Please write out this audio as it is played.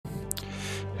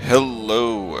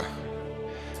Hello,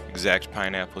 Exact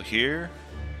Pineapple here.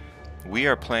 We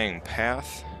are playing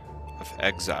Path of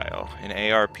Exile, an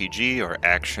ARPG or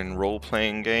action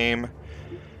role-playing game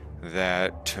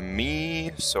that, to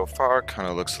me, so far kind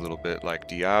of looks a little bit like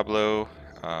Diablo.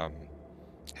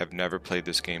 Have never played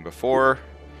this game before,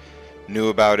 knew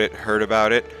about it, heard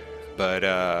about it,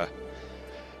 but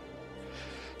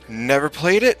never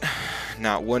played it,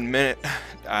 not 1 minute.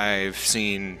 I've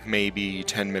seen maybe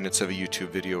 10 minutes of a YouTube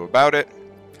video about it.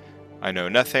 I know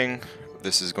nothing.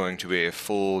 This is going to be a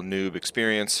full noob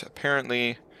experience.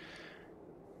 Apparently,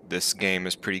 this game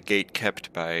is pretty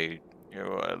gate-kept by,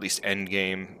 at least end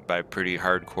game, by pretty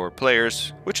hardcore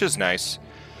players, which is nice.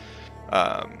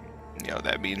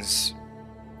 That means,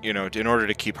 in order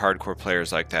to keep hardcore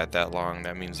players like that long,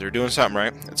 that means they're doing something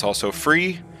right. It's also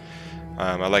free.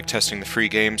 I like testing the free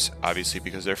games, obviously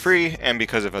because they're free, and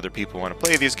because if other people want to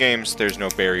play these games, there's no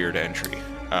barrier to entry.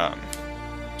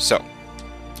 So,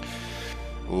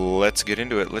 let's get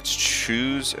into it. Let's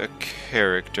choose a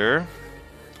character.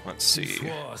 Let's see. You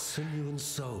swore sinew and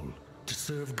soul to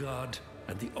serve God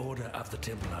and the Order of the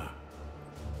Templar.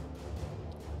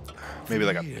 Maybe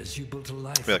like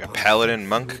a paladin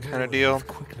monk kind of deal.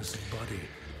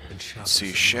 Let's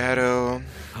see, Shadow.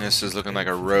 This is looking like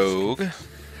a rogue.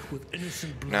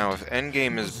 Now, if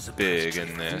endgame is big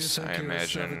in this, I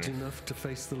imagine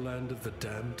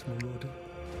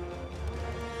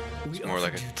it's more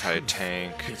like a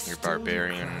tank, your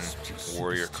barbarian,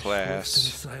 warrior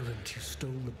class,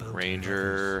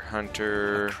 ranger,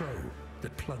 hunter. A crow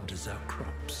that plunders our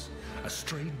crops, a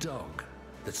stray dog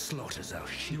that slaughters our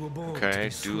sheep.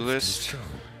 Okay, duelist.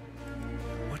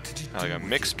 Like a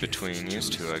mix between these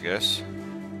two, I guess.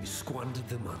 You squandered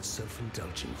them on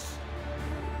self-indulgence.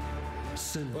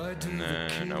 And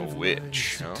then a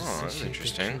witch. Oh, that's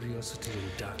interesting.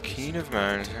 Keen of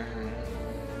mind.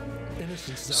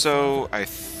 So, I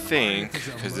think,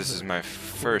 because this is my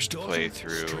first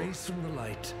playthrough,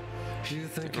 I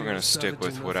think we're going to stick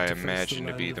with what I imagine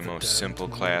to be the most simple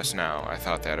class now. I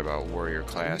thought that about warrior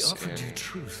class in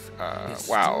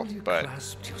WoW, but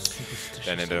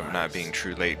that ended up not being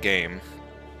true late game.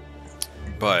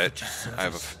 But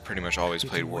I've pretty much always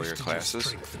played warrior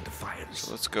classes.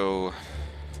 So let's go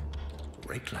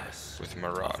with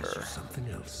Marauder.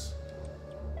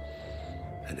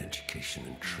 An education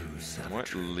in true savagery.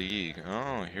 What league?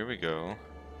 Oh, here we go.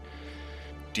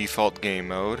 Default game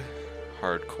mode.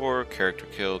 Hardcore. Character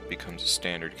killed becomes a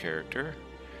standard character.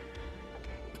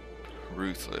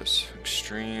 Ruthless.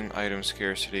 Extreme item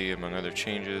scarcity, among other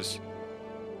changes.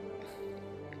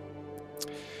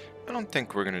 I don't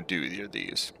think we're going to do either of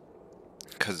these,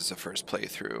 because it's a first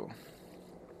playthrough.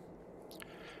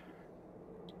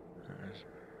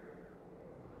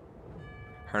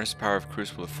 Harness the power of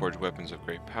Crucible to forge weapons of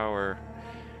great power.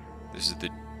 This is the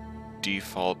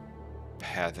default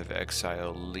Path of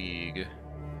Exile League.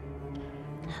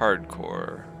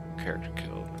 Hardcore. Character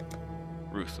killed.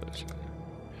 Ruthless.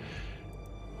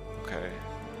 Okay.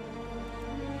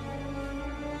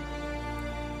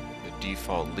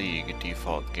 Default league,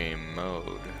 default game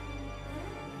mode.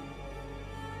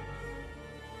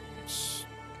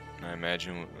 I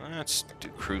imagine let's do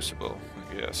Crucible,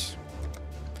 I guess.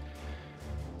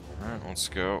 Alright, let's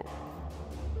go.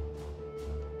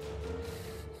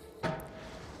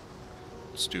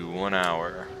 Let's do 1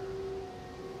 hour.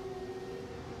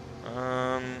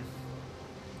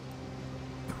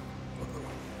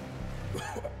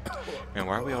 Man,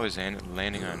 why are we always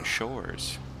landing on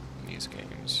shores in these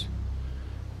games?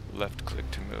 Left click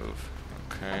to move.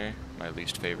 Okay, my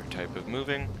least favorite type of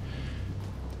moving.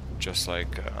 Just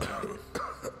like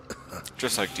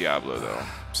Diablo, though.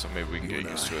 So maybe we can get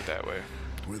used to it that way.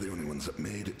 We're the only ones that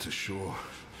made it to shore,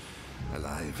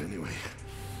 alive anyway.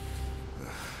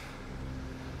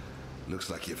 Looks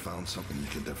like you found something you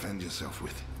can defend yourself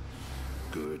with.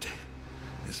 Good.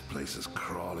 This place is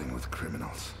crawling with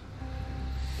criminals.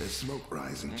 There's smoke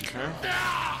rising. Okay.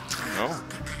 Oh.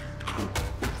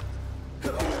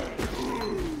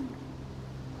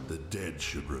 The dead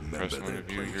should remember Press one their to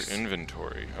view place. your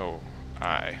inventory. Oh,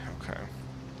 I. Okay.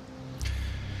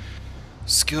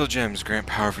 Skill gems grant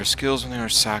power for skills when they are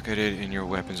socketed in your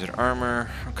weapons and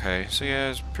armor. Okay, so yeah,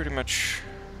 it's pretty much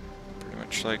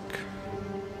like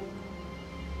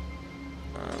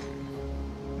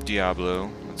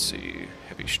Diablo. Let's see,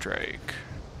 heavy strike.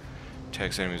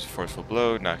 Attacks enemies with forceful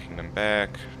blow, knocking them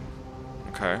back.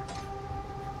 Okay.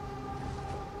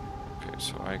 Okay,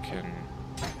 so I can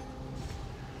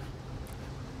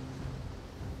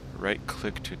right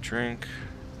click to drink.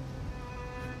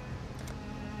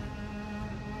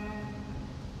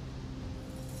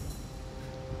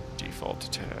 Default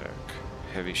attack.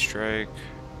 Heavy strike.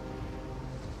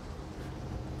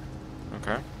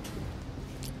 Okay.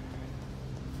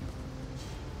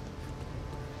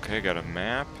 Okay, got a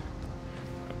map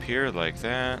up here like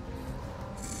that.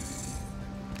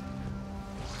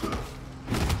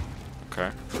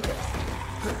 Okay.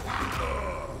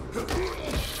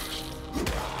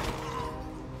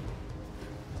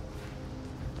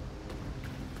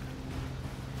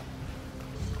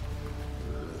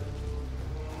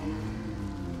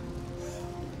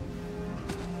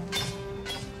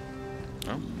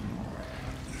 Oh.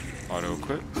 Auto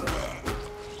equip.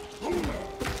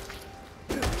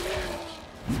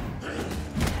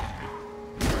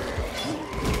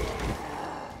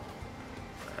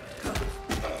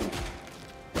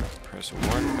 Press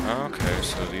 1. Okay,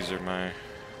 so these are my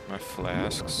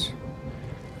flasks.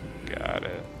 Got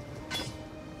it.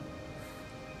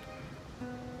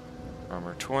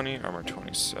 Armor 20, armor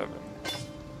 27.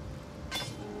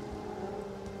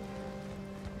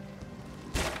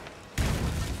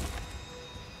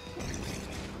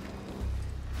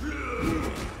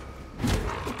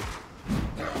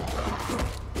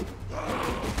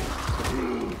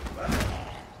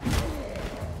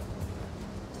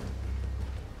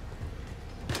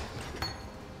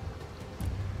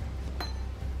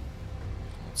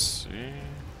 Let's see.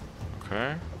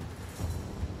 Okay.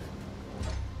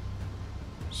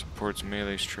 Supports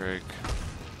melee strike.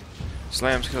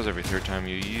 Slams kills every third time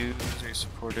you use a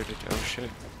supported attack. Oh shit.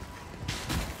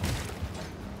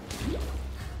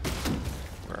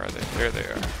 Where are they? There they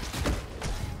are.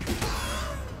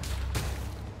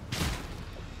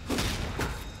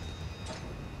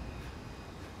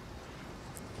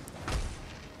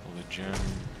 Hold a gem.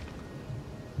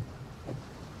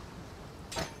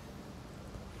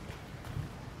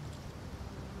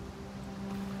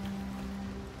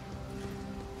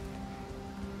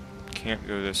 Can't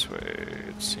go this way,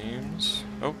 it seems.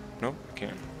 Oh, nope, I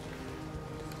can't.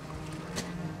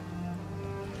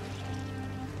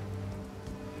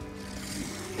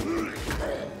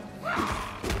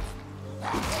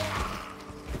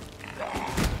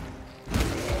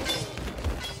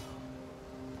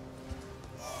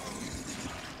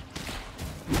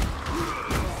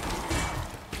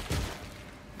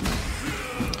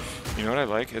 You know what I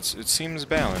like? It seems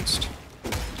balanced.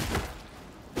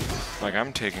 Like,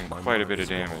 I'm taking quite a bit of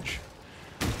damage.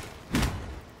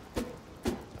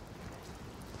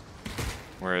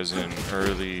 Whereas in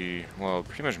early, well,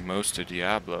 pretty much most of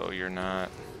Diablo, you're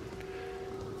not...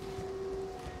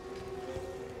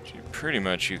 Pretty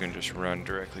much you can just run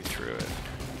directly through it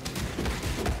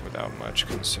without much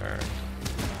concern.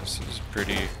 This is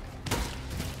pretty...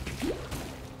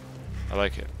 I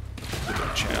like it. It's a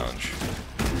big challenge.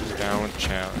 Down with the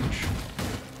challenge.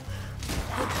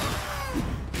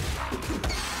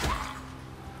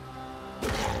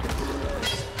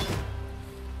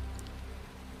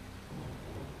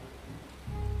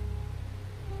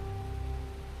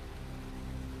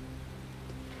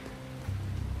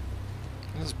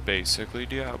 This is basically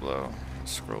Diablo.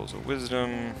 Scrolls of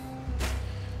Wisdom.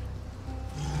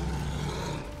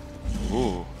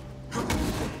 Ooh.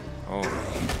 Oh.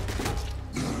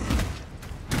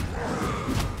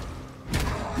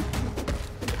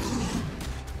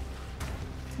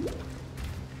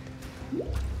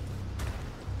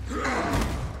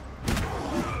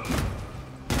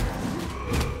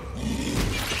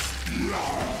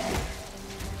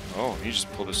 Oh, he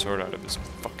just pulled a sword out of his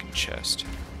fucking chest.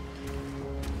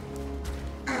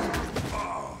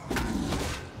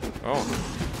 Oh.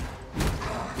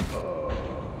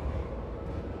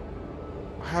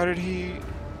 How did he...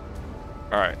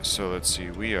 Alright, so let's see.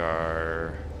 We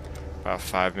are about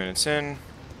 5 minutes in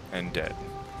and dead.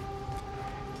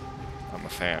 I'm a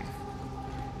fan.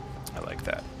 I like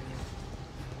that.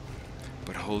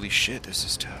 But holy shit, this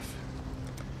is tough.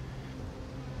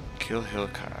 Kill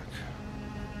Hillcock.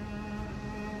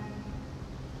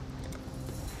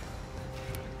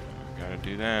 Gotta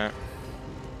do that.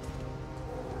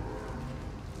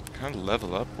 Kind of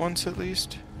level up once at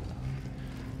least.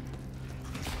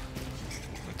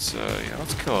 Let's yeah,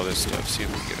 let's kill all this stuff. See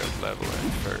if we can get a level in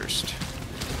first.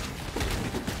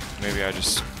 Maybe I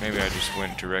just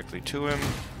went directly to him.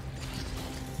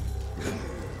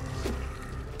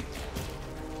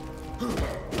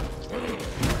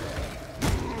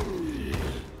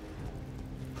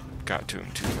 Got to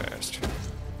him too fast.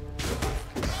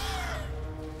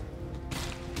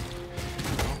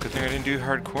 Oh, good thing I didn't do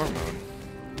hardcore mode.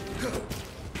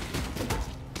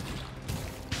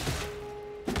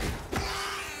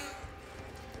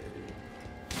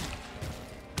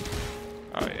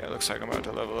 Oh yeah, looks like I'm about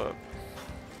to level up.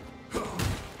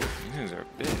 These things are a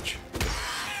bitch.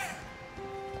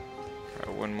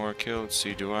 Alright, one more kill. Let's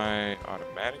see, do I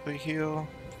automatically heal?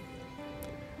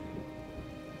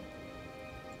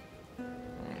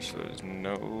 So there's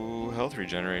no health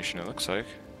regeneration, it looks like.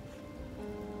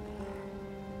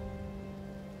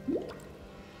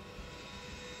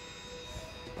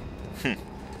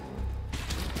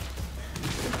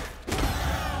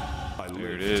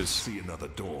 There it is. See another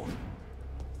dawn.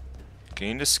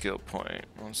 Gained a skill point.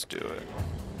 Let's do it.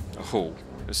 Oh,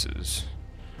 this is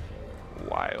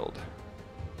wild.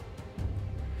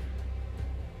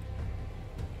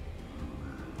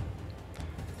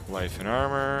 Life and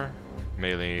armor,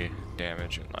 melee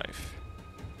damage and life.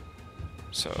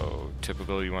 So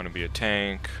typical, you want to be a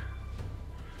tank,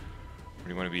 or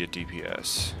you want to be a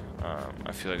DPS.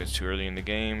 I feel like it's too early in the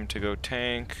game to go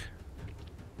tank.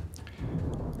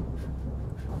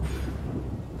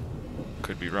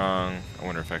 Could be wrong. I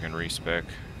wonder if I can respec.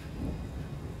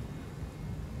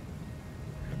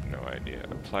 I have no idea.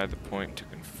 Apply the point to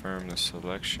confirm the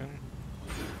selection.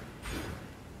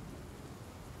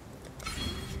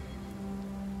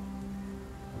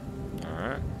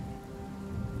 Alright.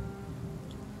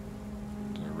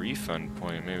 The refund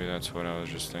point, maybe that's what I was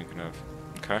just thinking of.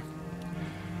 Okay.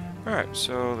 Alright,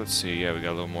 so let's see. Yeah, we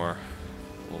got a little more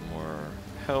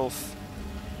health.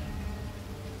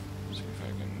 See if I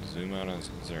can zoom out. Is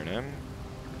there an M?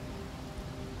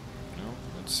 No,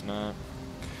 that's not.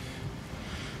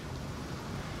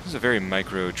 This is a very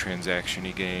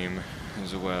micro-transaction-y game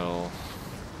as well,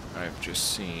 I've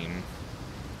just seen.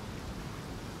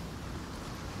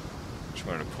 Just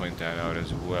wanted to point that out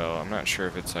as well. I'm not sure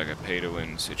if it's like a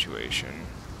pay-to-win situation.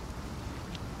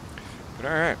 But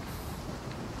alright.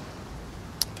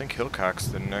 I think Hillcock's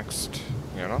the next.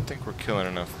 Yeah, I don't think we're killing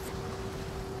enough.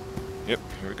 Yep,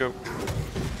 here we go.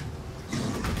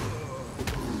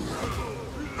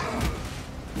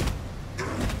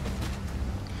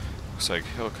 Looks like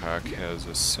Hillcock has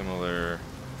a similar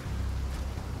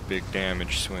big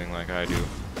damage swing like I do.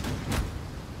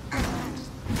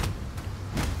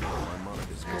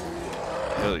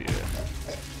 Hell yeah.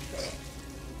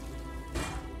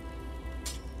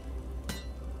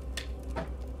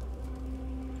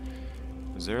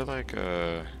 Is there like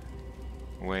a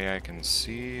way I can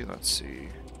see? Let's see.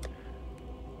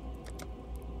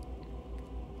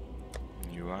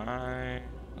 UI.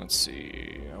 Let's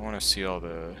see. I want to see all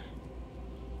the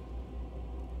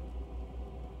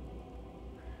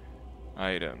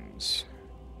items.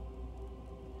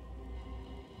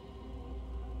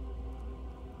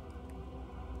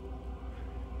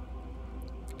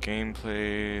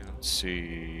 Gameplay. Let's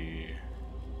see.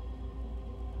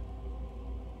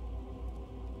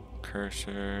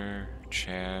 Cursor,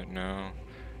 chat, no.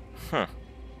 Huh.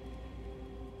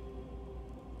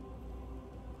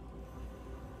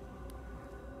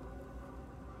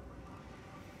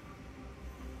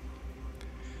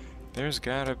 There's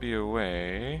gotta be a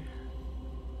way.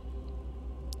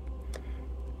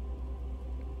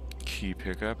 Key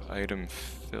pickup, item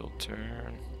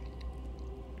filter.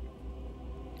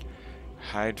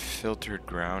 Hide filtered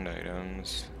ground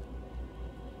items.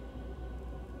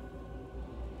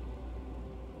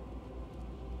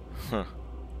 Huh.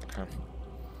 Okay.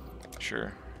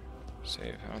 Sure.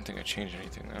 Save. I don't think I changed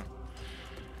anything though.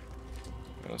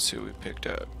 Let's see what we picked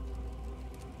up.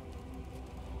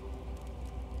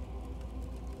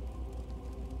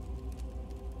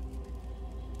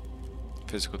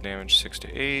 Physical damage 6 to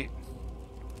 8,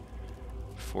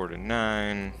 4 to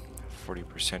 9,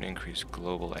 40% increased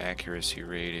global accuracy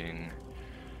rating,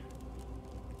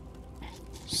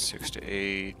 6 to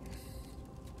 8.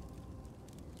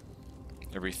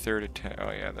 Every third attack.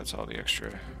 Oh yeah, that's all the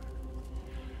extra.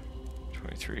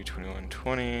 23, 21,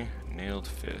 20. Nailed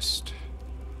fist.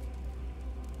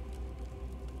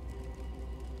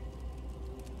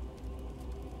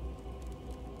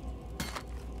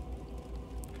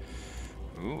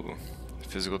 Ooh.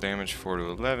 Physical damage 4 to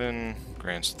 11.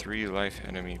 Grants 3 life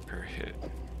enemy per hit.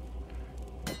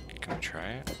 Can we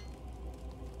try it?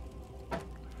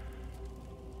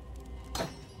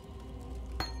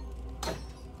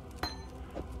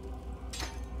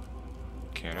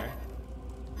 Can I?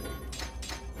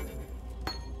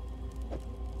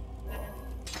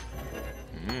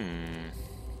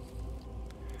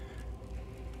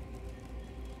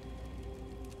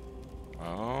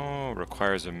 Oh,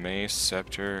 requires a mace,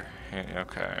 scepter.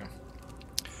 Okay.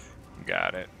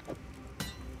 Got it.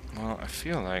 Well, I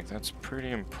feel like that's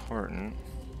pretty important.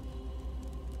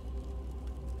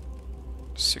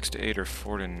 6 to 8 or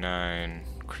 4 to 9.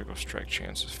 Critical strike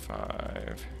chance is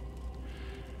 5.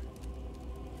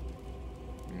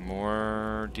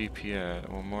 More DPS,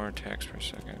 well, more attacks per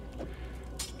second.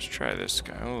 Let's try this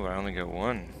guy. Oh, I only got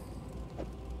 1.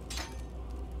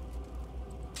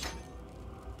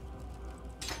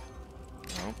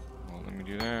 Oh, well, let me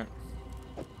do that.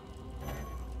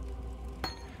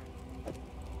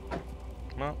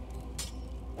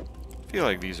 feel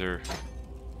like these are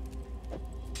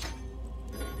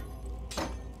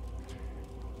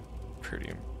pretty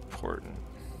important.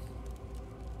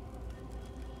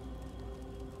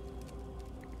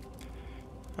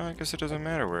 I guess it doesn't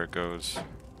matter where it goes.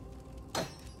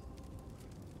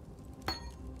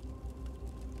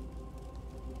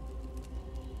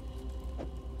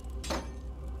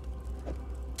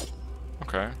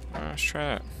 Okay, let's try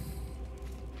that.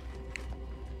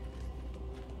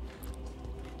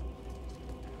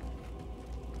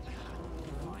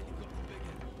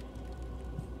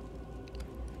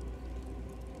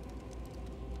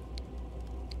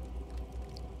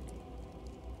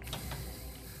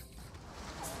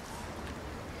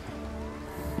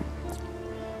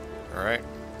 Alright,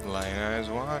 Lion Eyes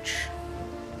Watch.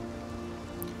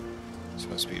 This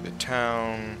must be the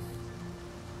town.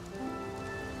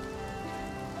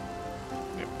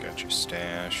 Yep, got your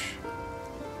stash.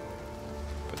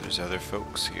 But there's other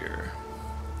folks here.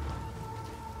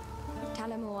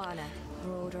 Talamoana,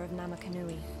 or Order of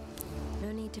Namakanui.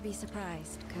 No need to be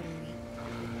surprised,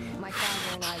 Karui. My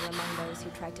father and I were among those who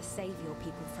tried to save your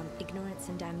people from ignorance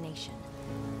and damnation.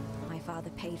 My father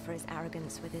paid for his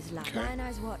arrogance with his life. Lion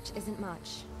Eye's watch isn't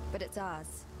much, but it's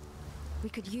ours. We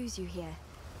could use you here,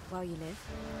 while you live.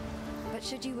 But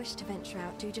should you wish to venture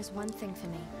out, do just one thing for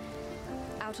me.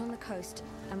 Out on the coast,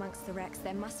 amongst the wrecks,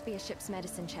 there must be a ship's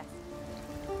medicine chest.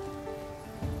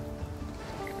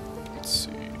 Let's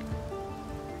see.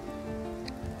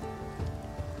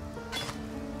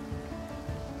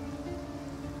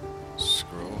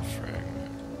 Scroll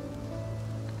fragment.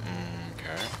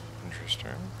 Okay, interesting.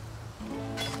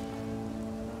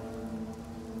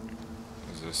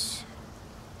 Is this...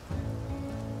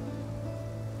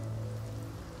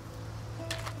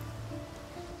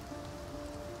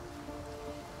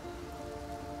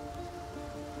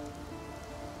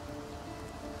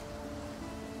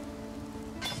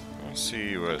 Let's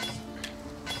see what...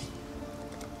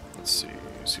 Let's see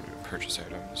what purchase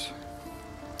items.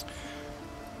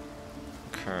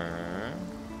 Okay.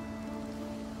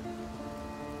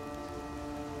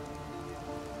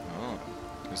 Oh,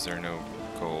 is there no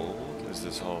gold? Is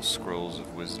this all scrolls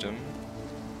of wisdom?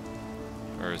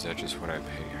 Or is that just what I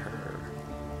pay her?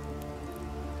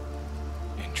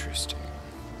 Interesting.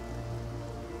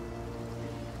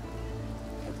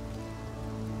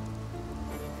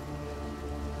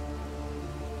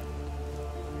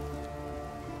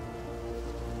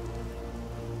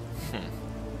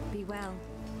 Be well.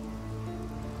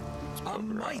 A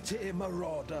mighty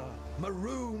marauder,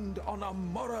 marooned on a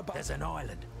moribund. There's an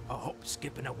island, a hop,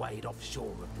 skip and a wade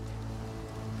offshore of the...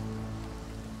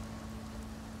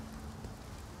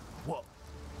 What?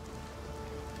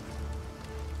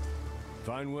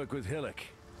 Fine work with Hillock.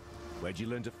 Where'd you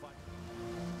learn to fight?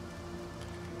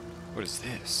 What is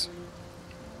this?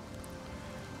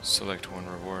 Select one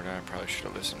reward. I probably should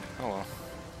have listened. Oh well.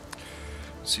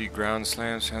 See, ground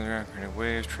slams, sounds around, grenade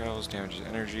wave, travels, damages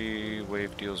energy,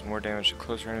 wave deals more damage to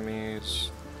closer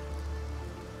enemies.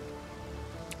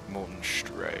 Molten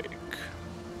strike.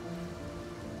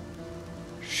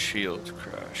 Shield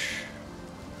crush.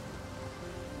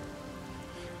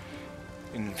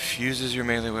 Infuses your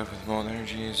melee weapon with molten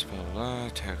energies, blah blah blah,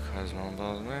 attack causes molten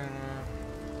blah blah blah.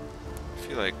 I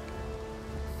feel like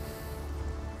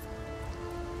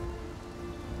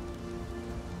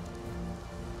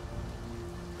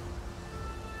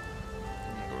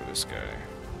this guy.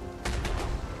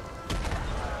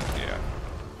 Yeah,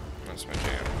 that's my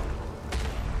jam.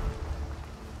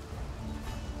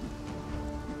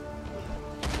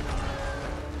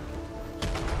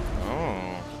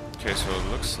 Oh, okay, so it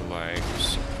looks like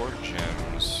support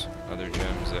gems, other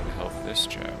gems that help this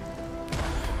gem.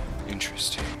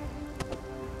 Interesting.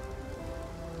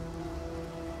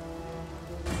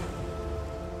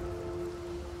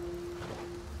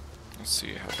 Let's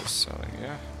see how this is selling,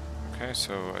 yeah. Okay,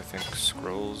 so I think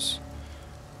scrolls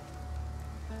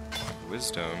of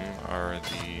wisdom are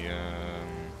the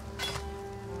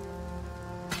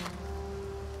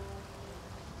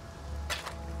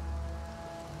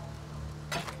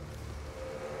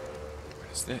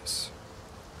what is this?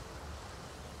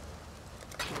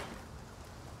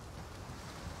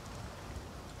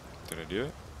 Did I do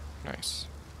it? Nice.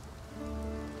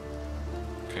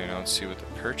 Okay, now let's see what the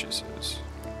purchase is.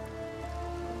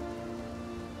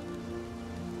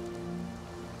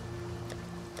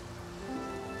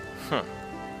 Huh.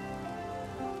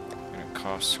 And it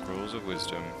costs scrolls of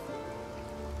wisdom.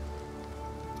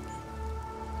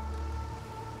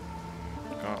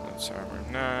 Gauntlets, armor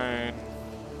 9.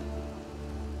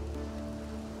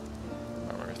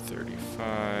 Armor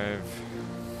 35.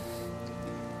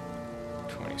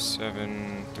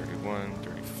 27, 31,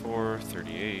 34,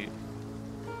 38.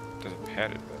 Does a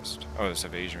padded vest. Oh, it's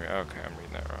evasion rate. Okay, I'm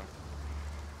reading that wrong.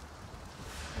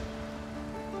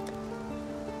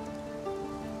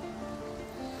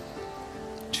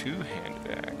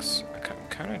 Two-handed axe. I'm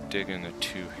kind of digging the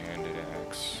two-handed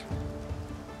axe.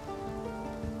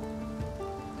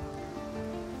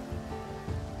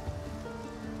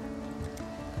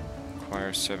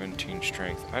 Requires 17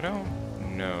 strength. I don't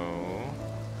know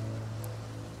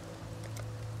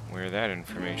where that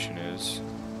information is.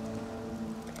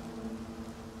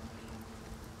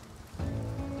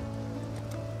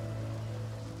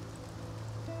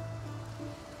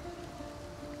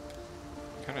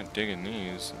 Kind of digging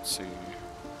these. Let's see.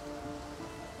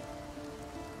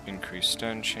 Increased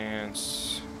stun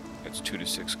chance. It's 2 to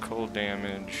 6 cold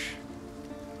damage.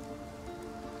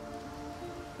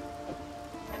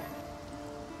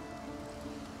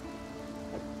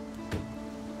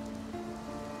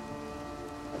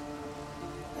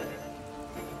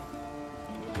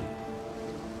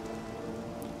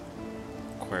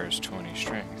 Requires 20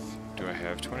 strength. Do I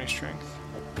have 20 strength?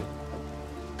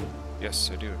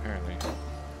 Yes, I do, apparently.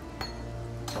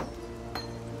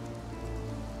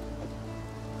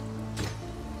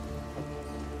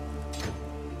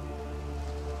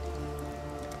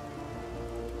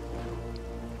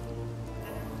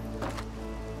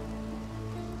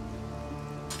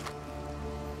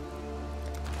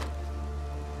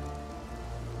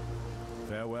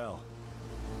 Farewell.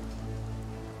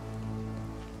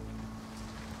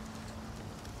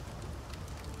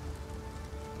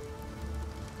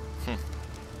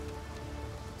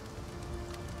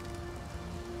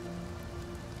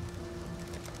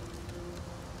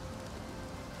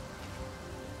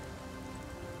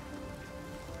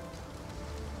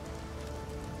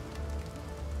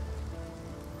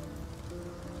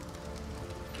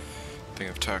 I think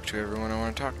I've talked to everyone I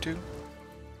want to talk to.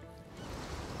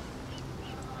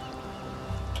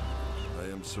 I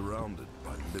am surrounded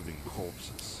by living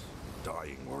corpses,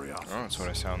 dying warriors. Oh, that's what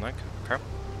I sound like. Okay.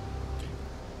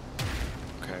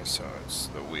 Okay, so it's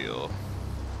the wheel.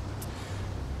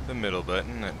 The middle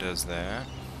button that does that.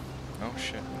 Oh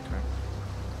shit, okay.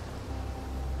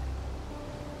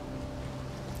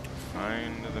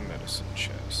 Find the medicine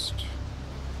chest.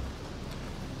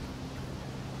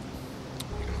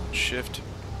 You can hold shift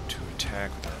to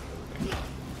attack without moving.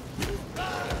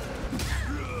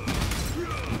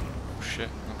 Oh shit,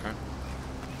 okay.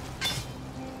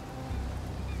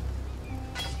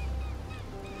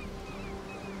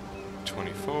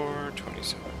 $24,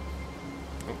 $27.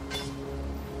 Oh.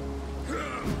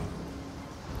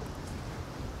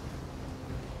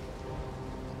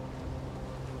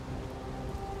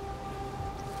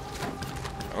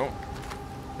 Oh.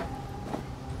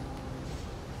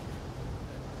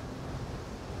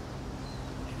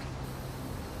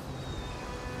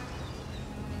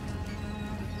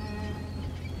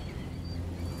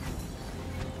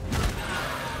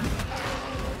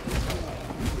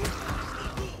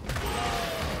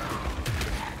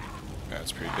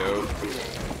 That's pretty dope.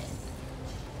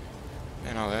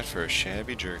 And all that for a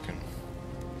shabby jerkin.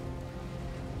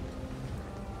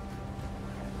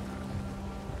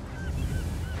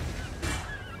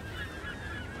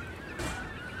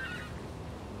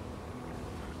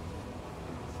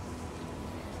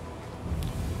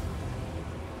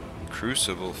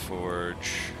 Crucible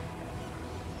Forge.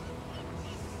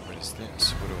 What is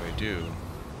this? What do I do?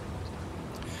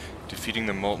 Defeating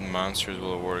the molten monsters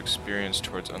will award experience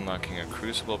towards unlocking a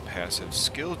Crucible passive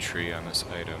skill tree on this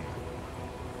item.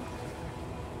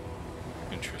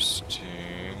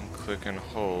 Interesting. Click and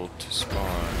hold to spawn.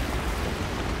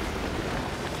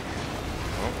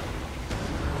 Oh.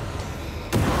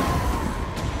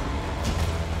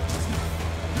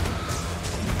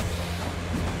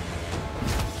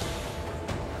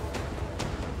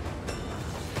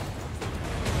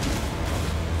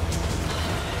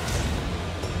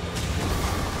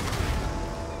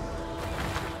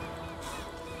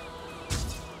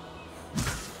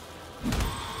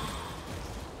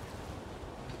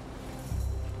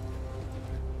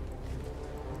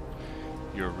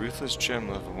 Your Ruthless Gem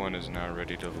level 1 is now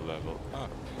ready to level up.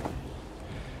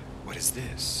 What is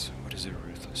this? What is a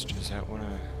Ruthless Gem? Is that one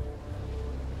of...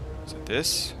 Is it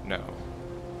this? No.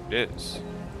 It is.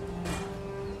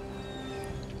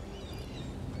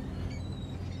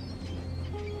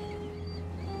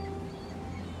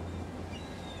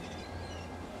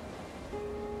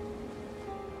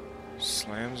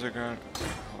 Slams are gone.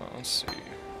 Hold on, let's see.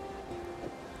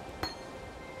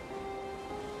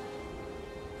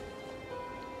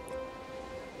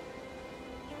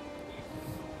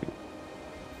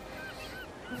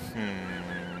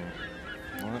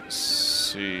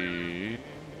 see.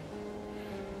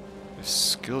 The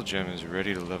skill gem is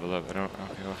ready to level up. I don't.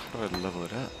 Okay, well, how do I level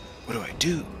it up? What do I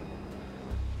do?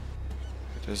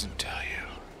 It doesn't tell you.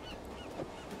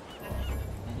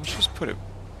 Let's just put it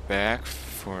back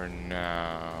for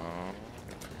now.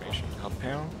 Information. Help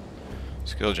panel.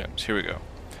 Skill gems. Here we go.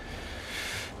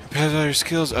 Pass all your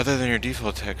skills other than your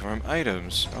default attack from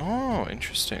items. Oh,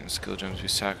 interesting. Skill gems be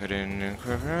socketed in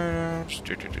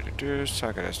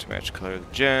socket has to match the color of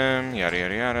the gem. Yada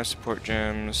yada yada. Support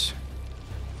gems.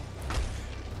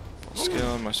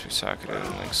 Skill must be socketed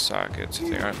in linked sockets. If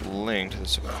they aren't linked, the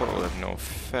support will have no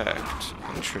effect.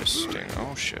 Interesting.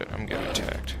 Oh shit, I'm getting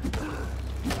attacked.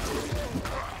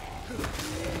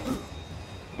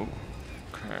 Ooh.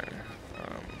 Okay.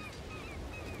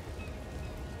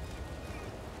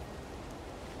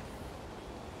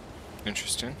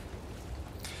 Interesting.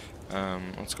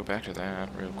 Let's go back to that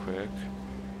real quick.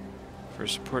 For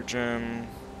support gem.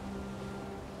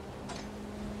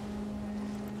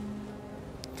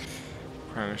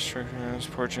 Primary restrictions,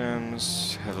 support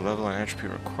gems, have a level and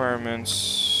attribute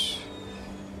requirements.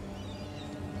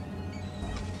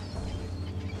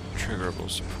 Triggerable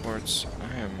supports.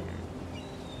 I am.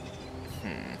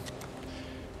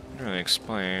 Didn't really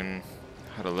explain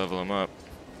how to level them up.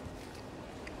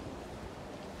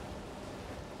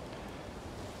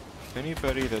 If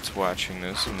anybody that's watching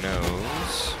this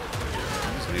knows,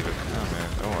 please leave a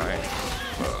comment. Oh,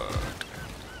 fuck.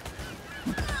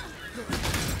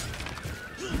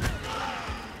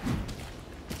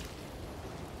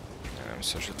 I'm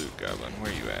such a loot goblin.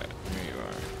 Where you at? There you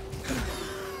are.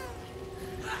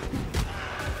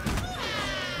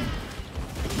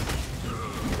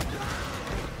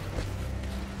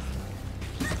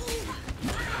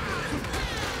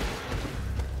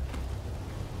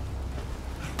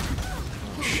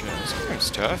 It's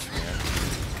tough, man.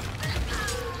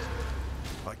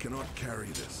 I cannot carry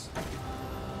this.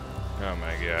 Oh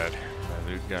my god.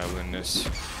 My loot goblinness.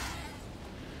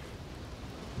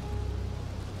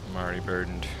 I'm already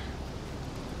burdened.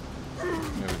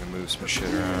 Maybe we can move some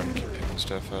shit around, keep picking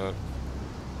stuff up.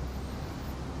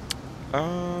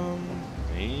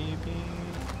 Maybe.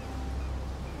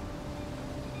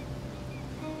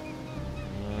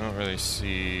 I don't really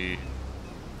see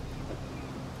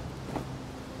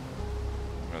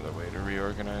another way to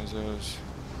reorganize those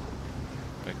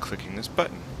by clicking this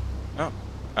button. Oh,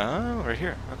 right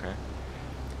here. Okay.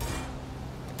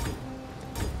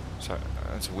 So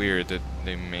that's weird that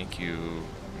they make you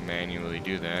manually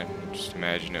do that. Just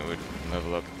imagine it would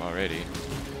level up already.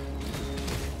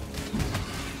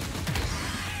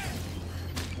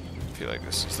 I feel like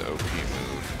this is the OP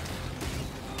move.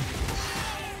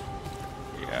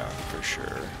 Yeah, for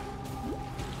sure.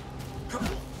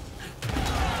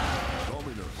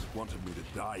 Dominus wanted me to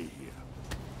die here.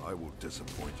 I will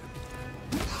disappoint him.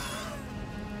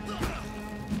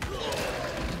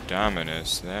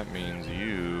 Dominus, that means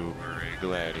you were a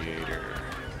gladiator.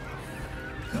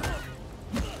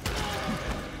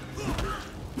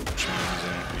 Which means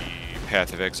in the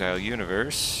Path of Exile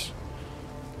universe,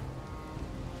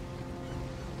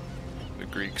 the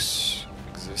Greeks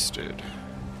existed.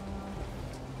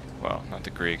 Well, not the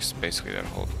Greeks, basically that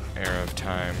whole era of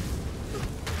time.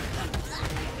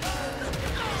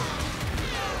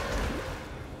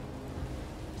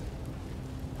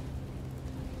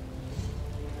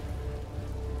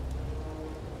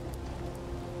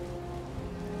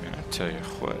 Tell you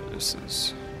what, this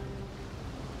is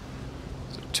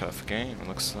a tough game. It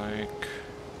looks like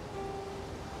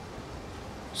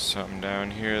something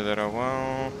down here that I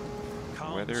want.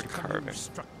 Weathered carving.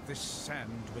 Struck this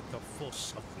sand with the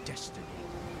force of destiny.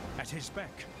 At his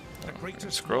back, the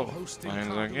greatest scroll. host in Lines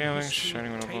Cardo like Galen, history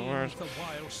shining one of the tamed words. the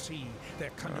wild sea.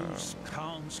 Their canoes,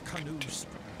 calms canoes.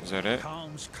 Is that it?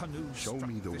 Calms canoes Show struck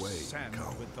me the this way, sand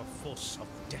Cal. with the force of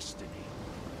destiny.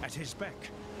 At his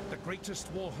back, the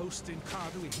greatest war host in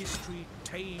Cardo history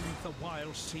tamed the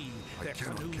wild sea. Their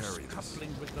cannot canoes carry this.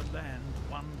 coupling with the land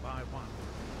one by one.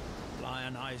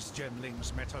 Lion-eyed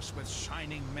gemlings met us with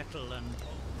shining metal and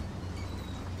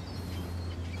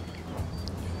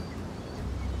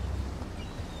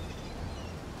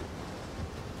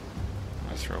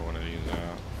I throw one of these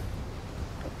out.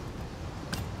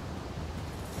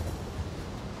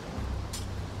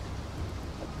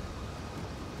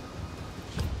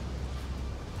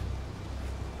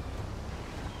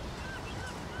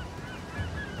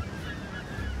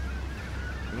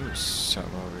 Ooh,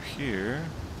 something over here.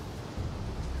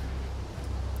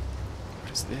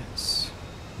 What is this?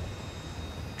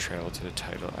 Trail to the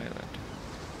tidal island.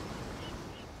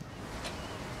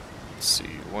 Let's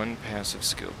see, one passive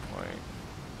skill point.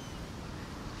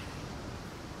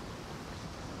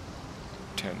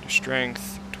 10 to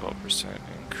strength, 12%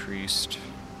 increased.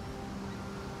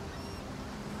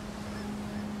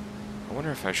 I wonder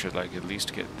if I should like at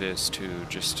least get this too,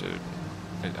 just to,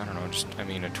 I don't know, just, I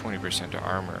mean a 20% to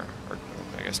armor, or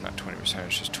I guess not 20%,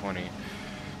 it's just 20.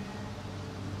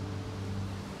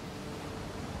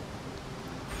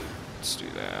 Let's do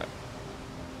that.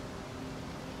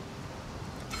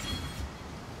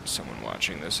 Someone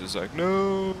watching this is like,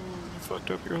 no, you fucked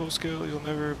up your whole skill, you'll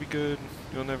never be good,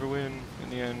 you'll never win. In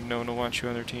the end, no one will want you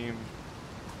on their team.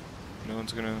 No one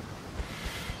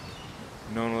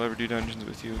will ever do dungeons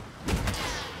with you.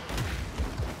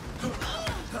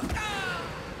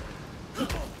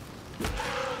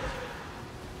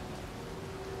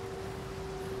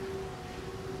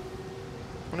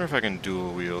 I wonder if I can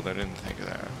dual wield. I didn't think of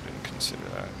that. I didn't consider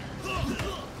that.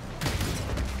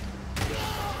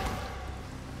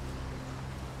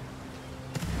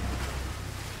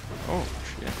 Oh,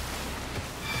 shit.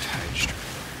 Tide Strider.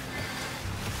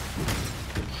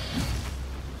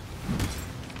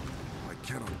 I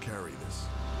cannot carry this.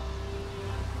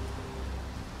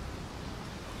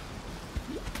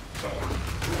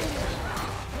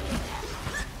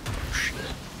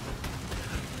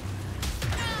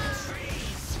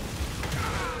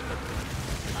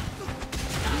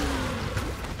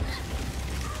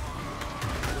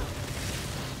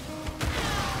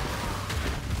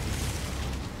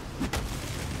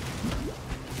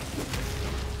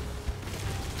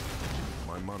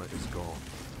 My mana is gone.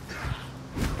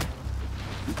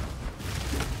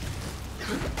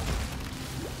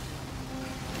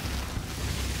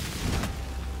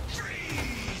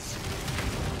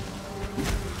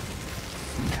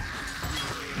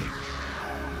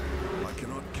 I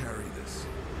cannot carry this.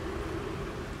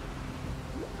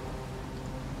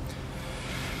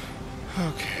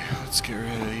 Okay, let's get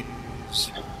rid of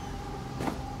these.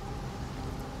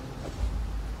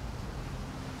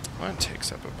 Well, that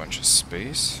takes up a bunch of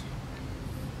space.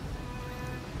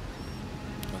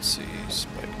 Let's see,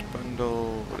 spiked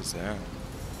bundle, what is that?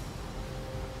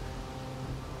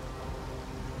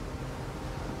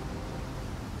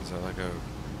 Is that like a...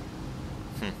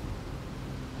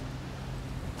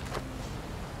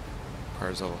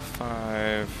 Par's level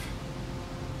 5.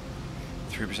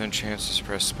 3% chance to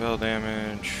suppress spell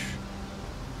damage.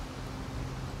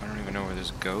 I don't even know where this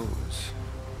goes.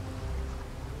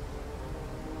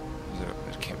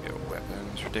 It can't be a weapon.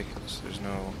 It's ridiculous. There's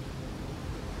no...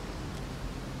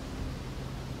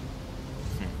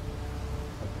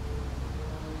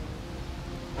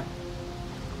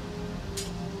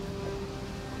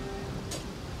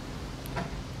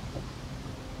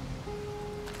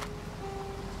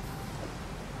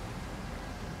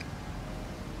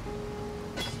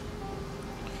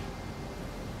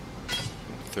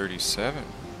 $37.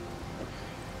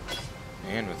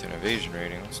 And with an evasion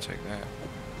rating, let's take that.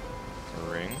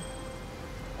 A ring.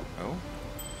 Oh.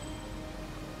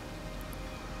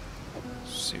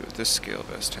 Let's see what this scale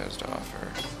vest has to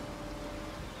offer.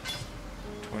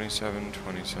 27,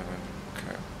 27.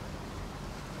 Okay.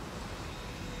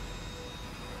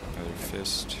 Another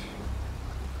fist.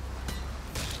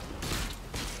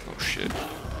 Oh shit.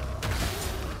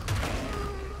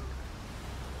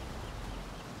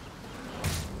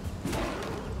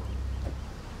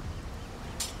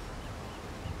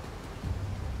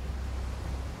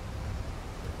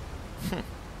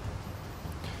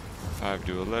 Five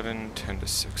to 11, 10 to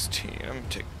 16. I'm gonna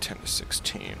take 10 to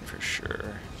 16 for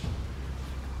sure.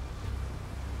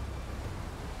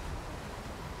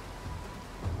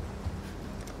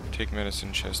 Take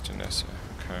medicine, chest, and Nessa.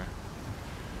 Okay.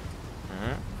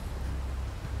 Alright.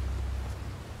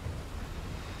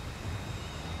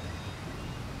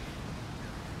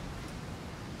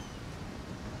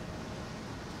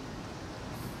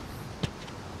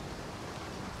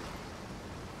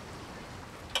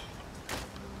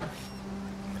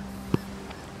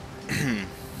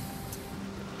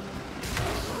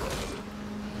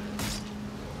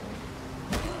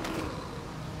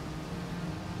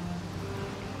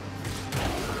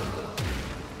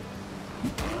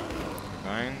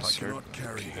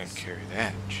 Can't carry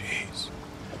that, jeez.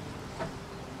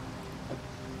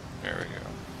 There we go.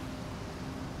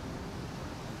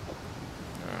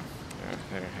 Yeah,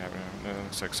 there you have it. That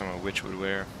looks like something a witch would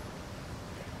wear.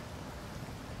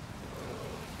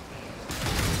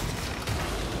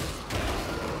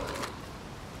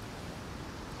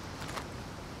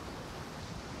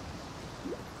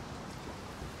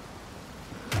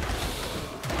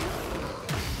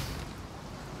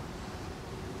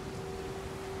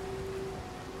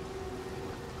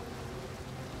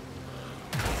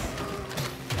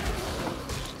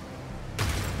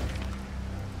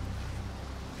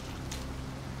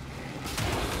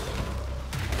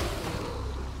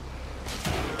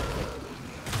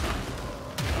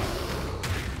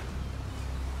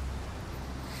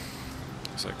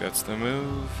 Looks like that's the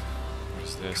move. What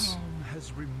is this? Calm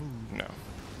has removed. No.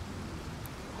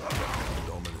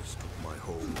 Dominus took my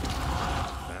whole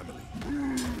family.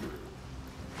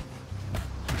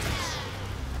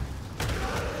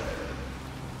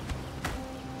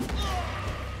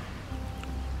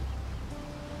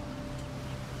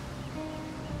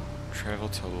 Travel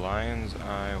to Lion's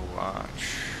Eye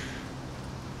Watch.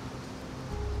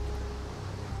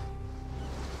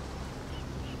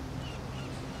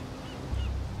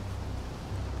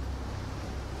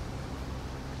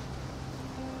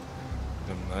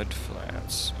 The Mud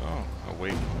Flats. Oh, a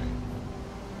waypoint.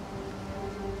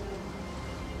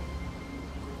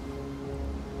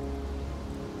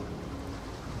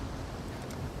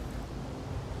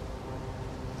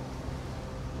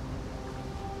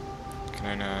 Can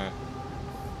I not?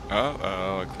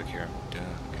 Oh, I click here. Duh.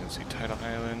 Can see Tidal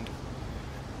Island,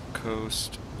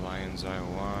 Coast, Lion's Eye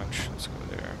Watch. Let's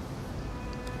go there.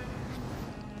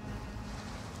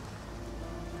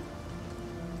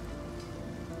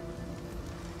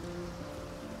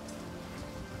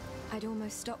 I'd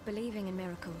almost stopped believing in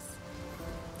miracles.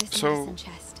 This So, medicine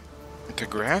chest. the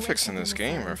graphics in this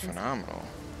game are phenomenal.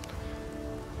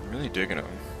 I'm really digging them.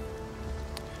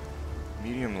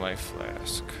 Medium life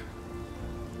flask.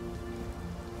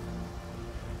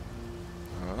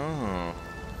 Oh,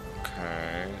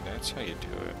 okay, that's how you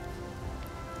do it.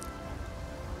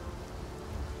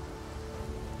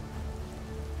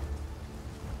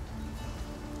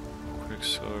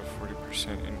 Quicksilver,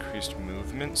 40% increased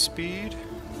movement speed.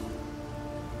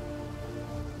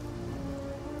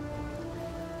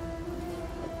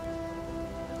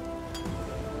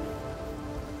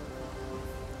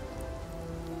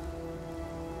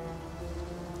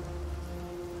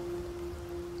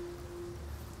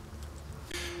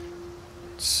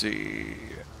 Let's see.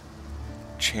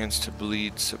 Chance to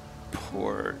bleed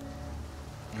support.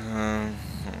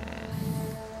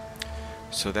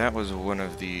 So that was one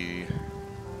of the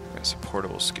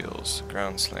supportable skills.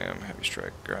 Ground slam, heavy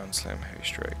strike, ground slam, heavy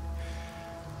strike.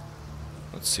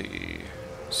 Let's see.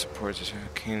 Supports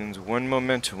gains 1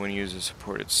 momentum when you use a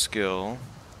supported skill.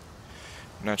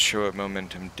 I'm not sure what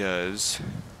momentum does.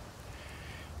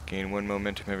 Gain 1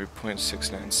 momentum every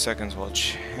 0.69 seconds while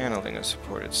channeling a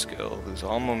supported skill. Lose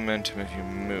all momentum if you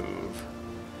move.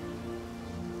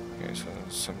 Okay, so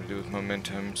something to do with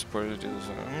momentum. Supported deals.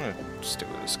 I'm gonna stick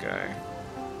with this guy.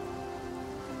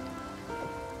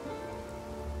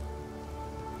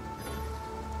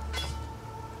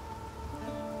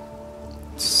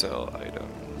 Sell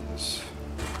items.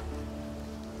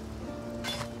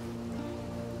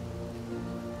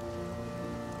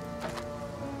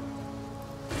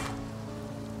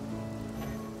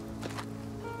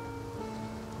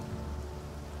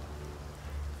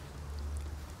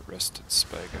 Rusted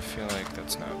spike. I feel like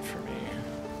that's not for me.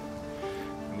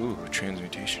 Ooh,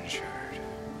 transmutation shard.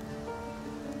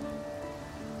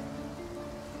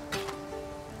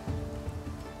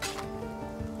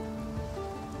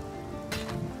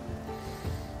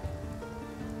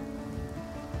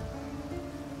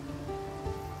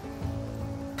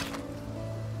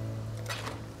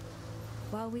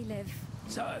 While we live,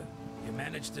 So, you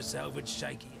managed to salvage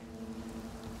Shaky.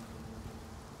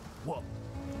 What?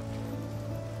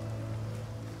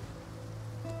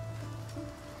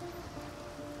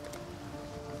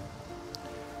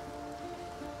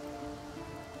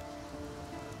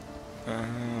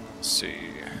 Let's see.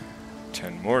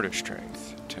 10 mortar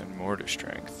strength. 10 mortar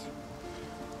strength.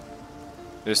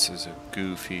 This is a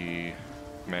goofy...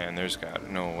 Man, there's got...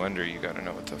 No wonder you gotta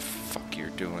know what the fuck you're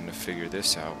doing to figure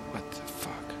this out. What the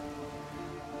fuck?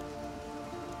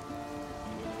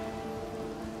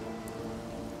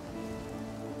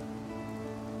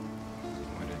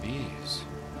 What are these?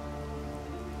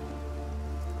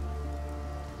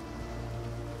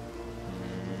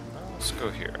 Let's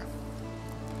go here.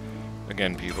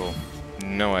 Again, people,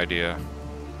 no idea.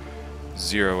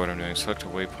 Zero what I'm doing. Select a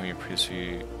waypoint you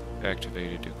previously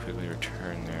activated to quickly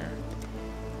return there.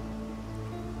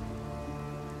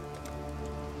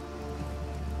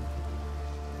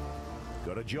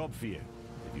 Got a job for you,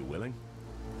 if you're willing.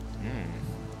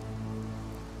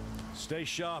 Stay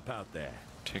sharp out there.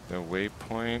 Take the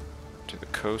waypoint to the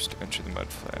coast, enter the mud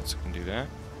flats. I can do that.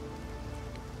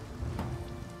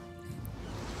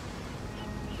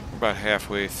 About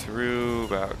halfway through,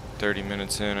 about 30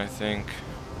 minutes in, I think.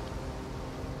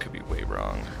 Could be way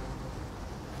wrong.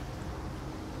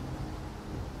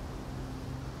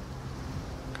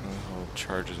 Hold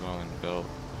charges while in belt.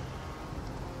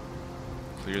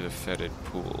 Clear the fetid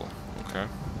pool. Okay.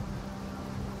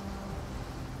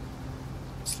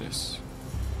 What's this?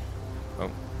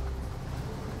 Oh.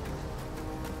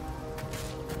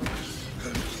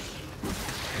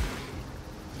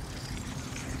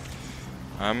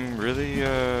 I'm really,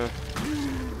 the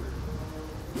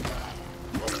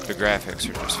graphics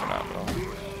are just phenomenal.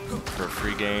 For a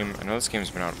free game, I know this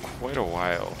game's been out quite a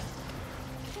while.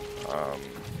 Do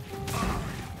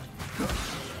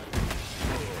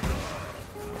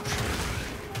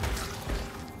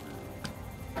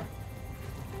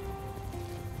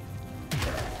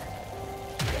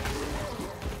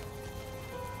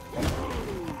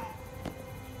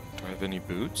I have any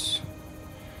boots?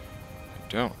 I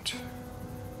don't.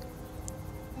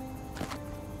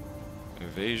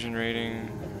 Evasion rating.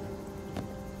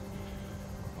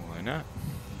 Why not?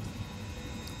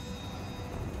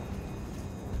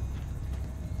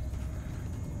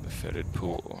 The fetid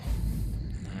pool.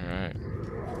 Alright.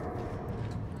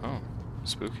 Oh,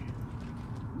 spooky.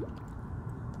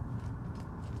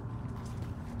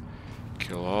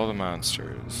 Kill all the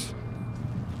monsters.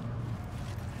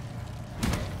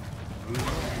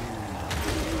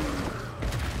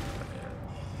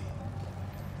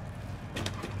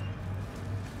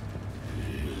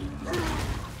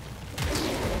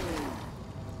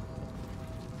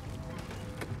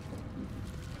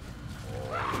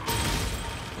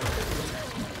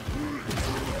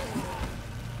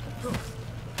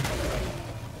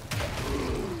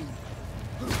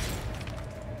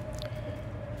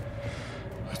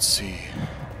 Let's see.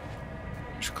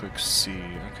 Just click C.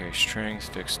 Okay,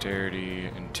 strength, dexterity,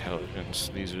 intelligence.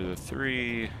 These are the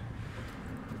three.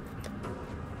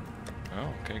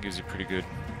 Oh, okay, gives you pretty good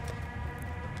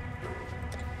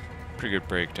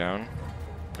breakdown.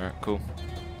 Alright, cool.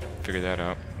 Figure that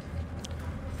out.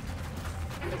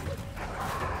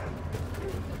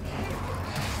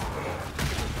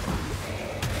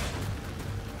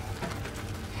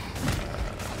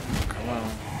 Come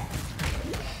on.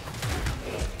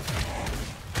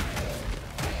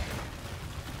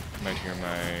 Might hear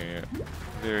my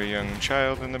very young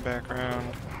child in the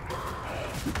background.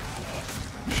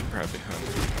 She's probably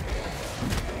hungry.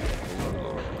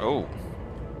 Oh!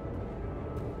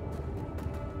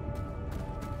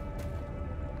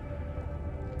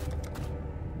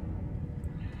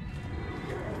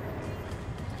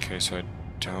 Okay, so I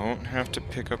don't have to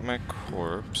pick up my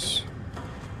corpse.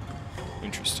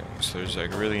 Interesting. So there's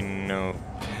like really no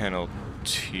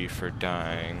penalty for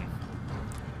dying.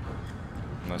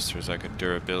 Unless there's like a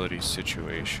durability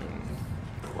situation.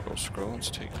 Portal scroll, let's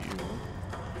take you.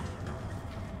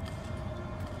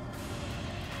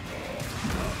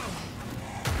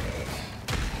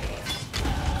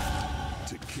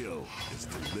 To kill is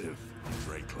to live,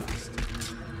 Drake.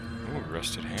 Ooh,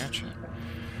 rusted hatchet.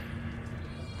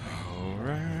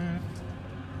 Alright.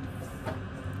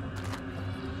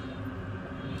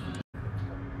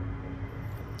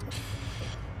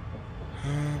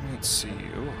 Let's see.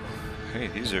 Oh, hey,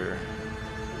 these are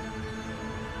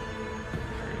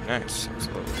very nice. Let's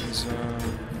load these up.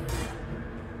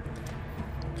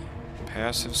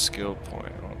 Passive skill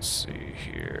point. Let's see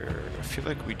here. I feel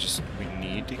like we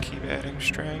need to keep adding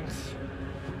strength.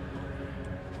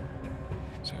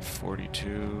 Is that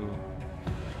 42?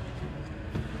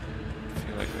 I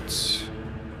feel like it's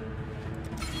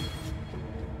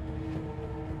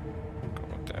go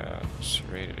with that.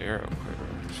 Serrated arrow quiver.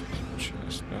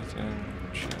 Just nothing.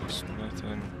 Just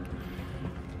nothing.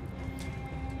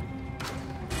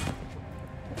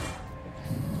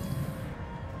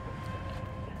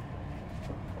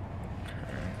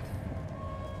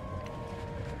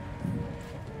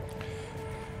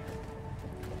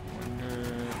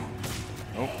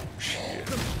 Oh, shit.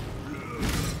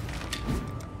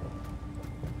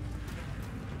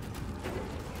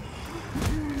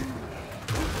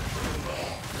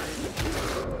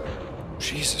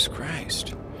 Jesus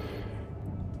Christ.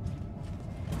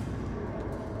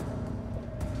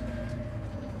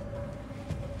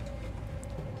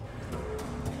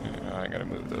 Yeah, I gotta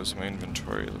move those in my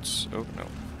inventory. Let's... Oh, no.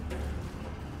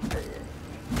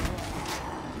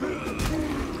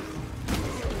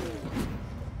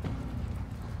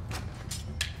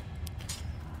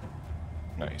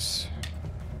 Nice.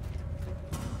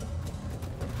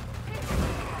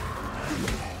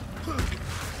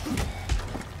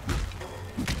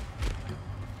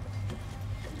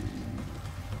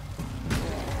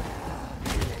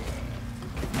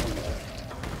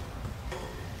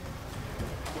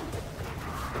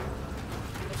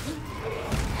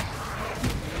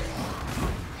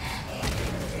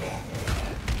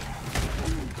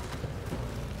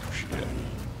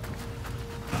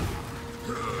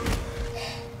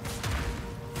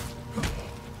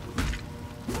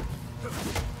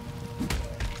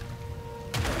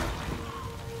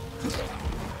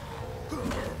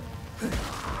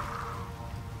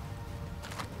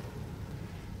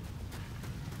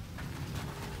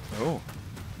 Oh,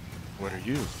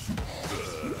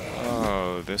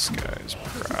 this guy's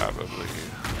probably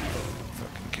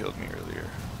fucking killed me earlier.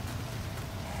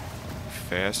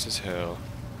 Fast as hell.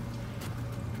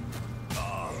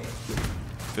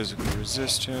 Physically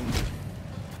resistant.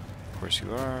 Of course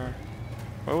you are.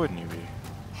 Why wouldn't you be?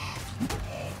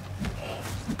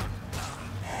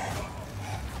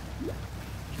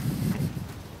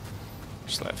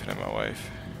 Just laughing at my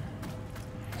wife.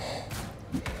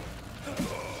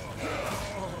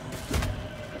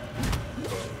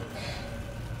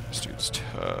 This dude's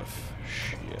tough.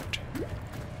 Shit.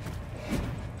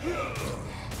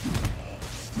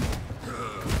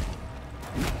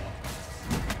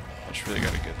 I just really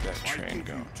gotta get that train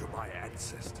going. To my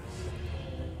ancestors.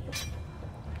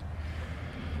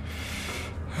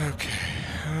 Okay.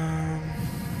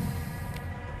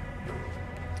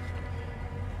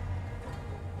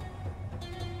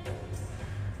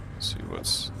 Let's see,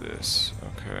 what's this?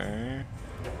 Okay.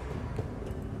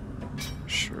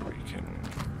 Sure, we can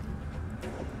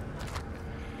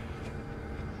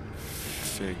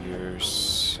figure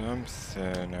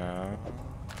something out.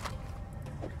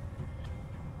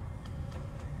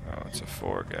 Oh, it's a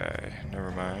 4 guy.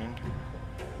 Never mind.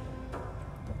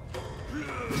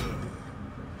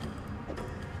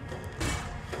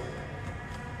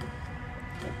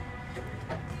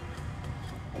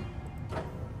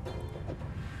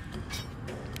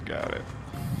 Got it.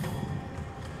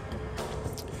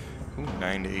 Ooh,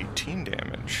 9 to 18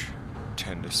 damage.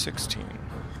 10 to 16.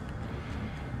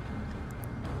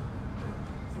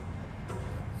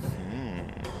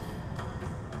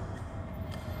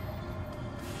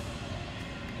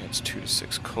 That's 2 to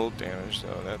 6 cold damage,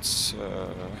 though. That's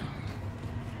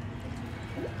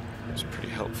pretty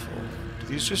helpful. Do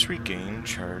these just regain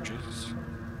charges?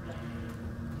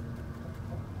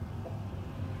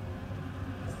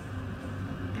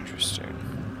 Interesting.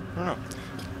 I don't know.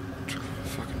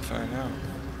 Fucking find out.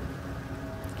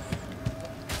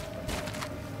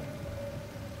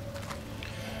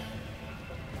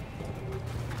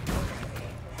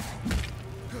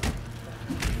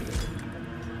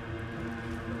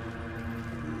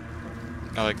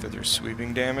 I like that there's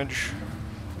sweeping damage.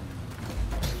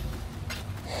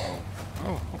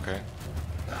 Oh, okay.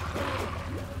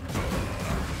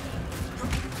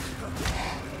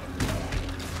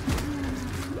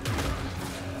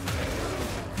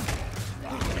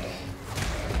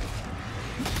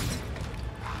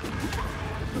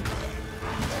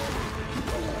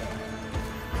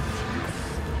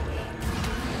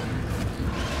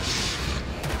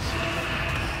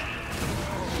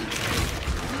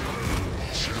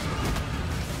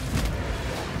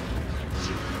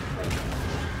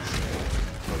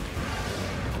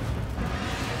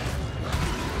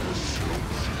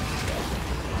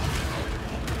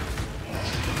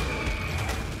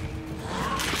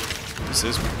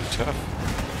 This is pretty tough.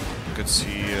 I could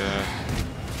see,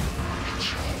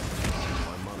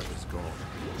 My monitor's gone.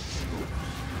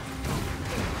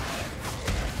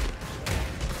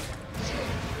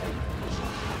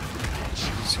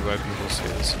 see why people say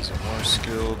this is a more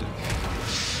skilled,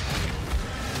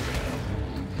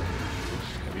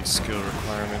 heavy skill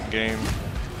requirement game.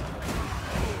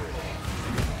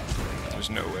 There's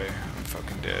no way. I'm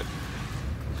fucking dead.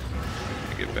 I'm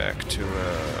gonna get back to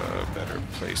a better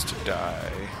place to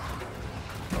die.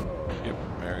 Yep,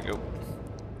 there we go.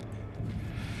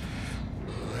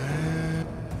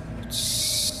 Let's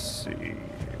see.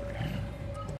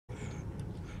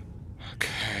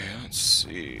 Okay, let's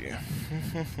see.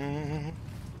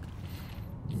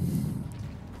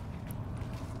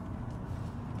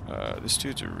 This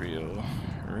dude's a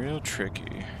real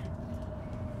tricky.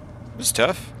 This is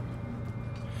tough.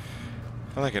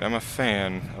 I like it. I'm a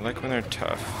fan. I like when they're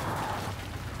tough.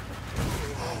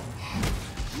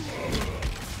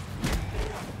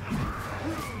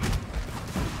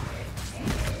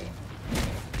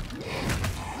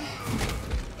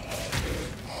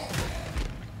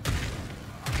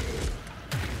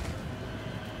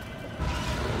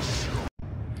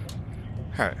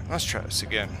 Alright, let's try this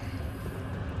again.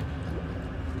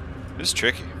 This is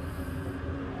tricky.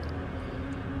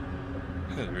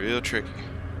 This is real tricky.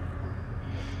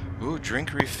 Ooh,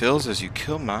 drink refills as you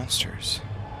kill monsters.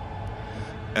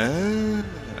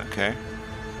 Okay.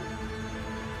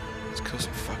 Let's kill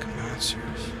some fucking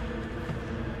monsters.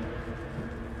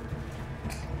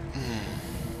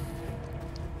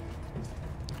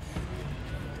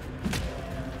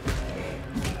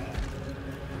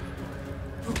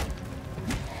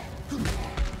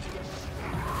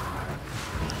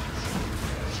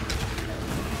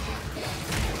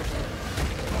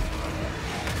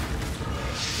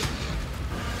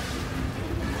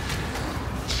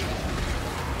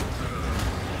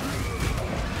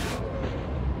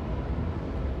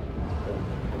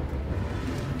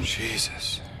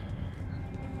 Jesus.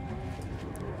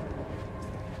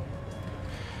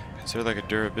 Is there like a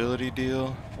durability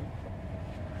deal?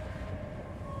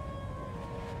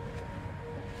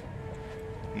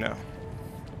 No.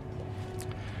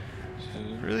 So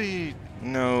there's really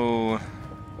no...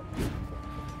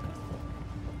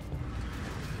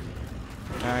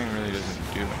 Dying really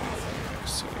doesn't do anything, it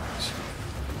seems.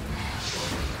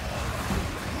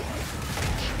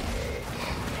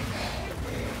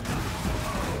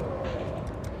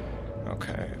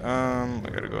 Okay, I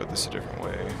gotta go at this a different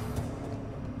way.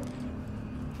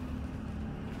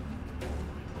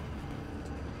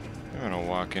 I'm gonna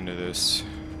walk into this.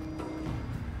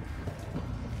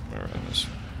 I'm gonna run this.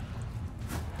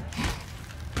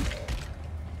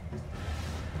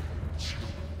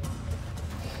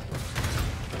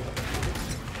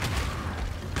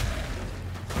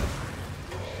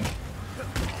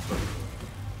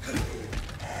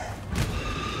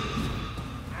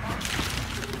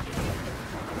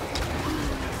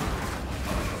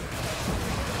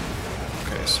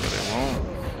 Okay, so they won't.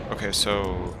 Okay,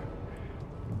 so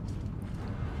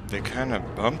they kind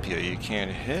of bump you. You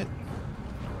can't hit.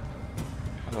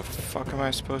 How the fuck am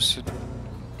I supposed to?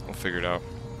 We'll figure it out.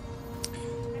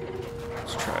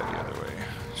 Let's try the other way.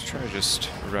 Let's try just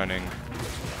running.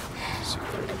 See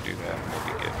if I can do that.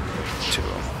 Maybe get to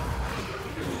them.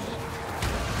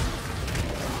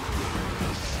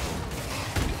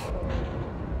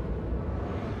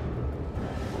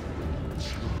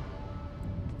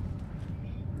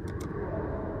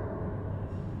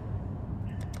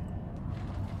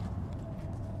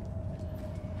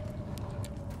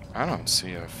 I don't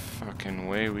see a fucking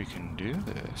way we can do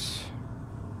this.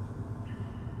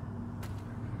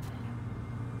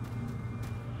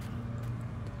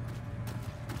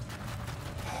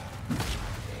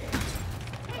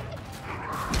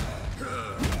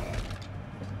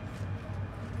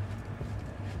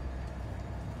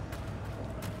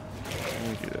 Let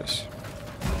me do this.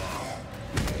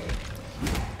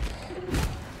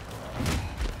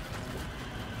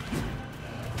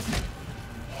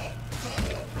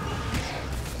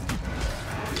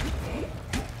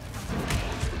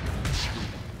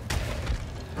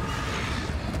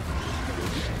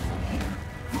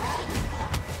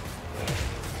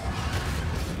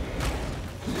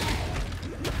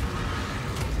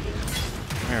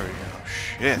 There we go.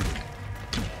 Shit.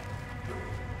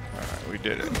 Alright, we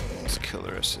did it. Let's kill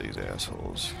the rest of these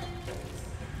assholes.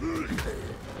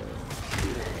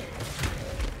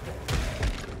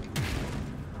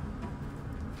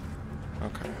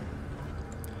 Okay.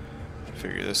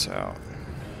 Figure this out.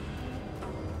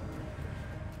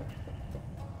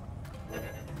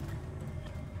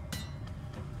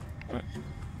 What?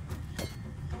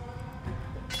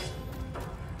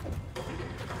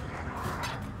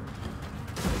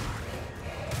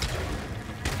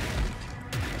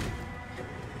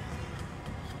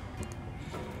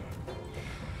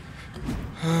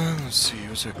 Let's see,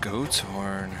 what's a goat's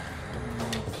horn?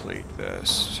 Plate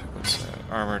vest. What's that?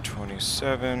 Armor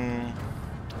 27.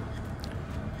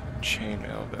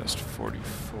 Chainmail vest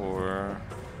 44.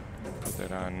 Put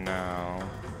that on now.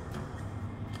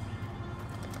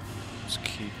 Let's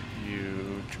keep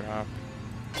you. Drop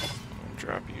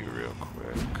you real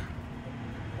quick.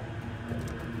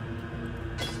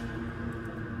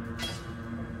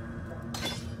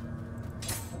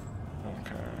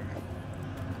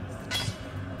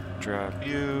 Drop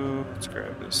you. Let's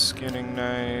grab this skinning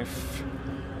knife.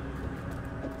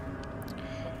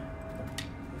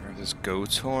 Grab this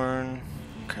goat's horn.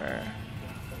 Okay.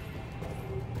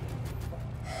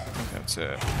 I think that's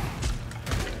it.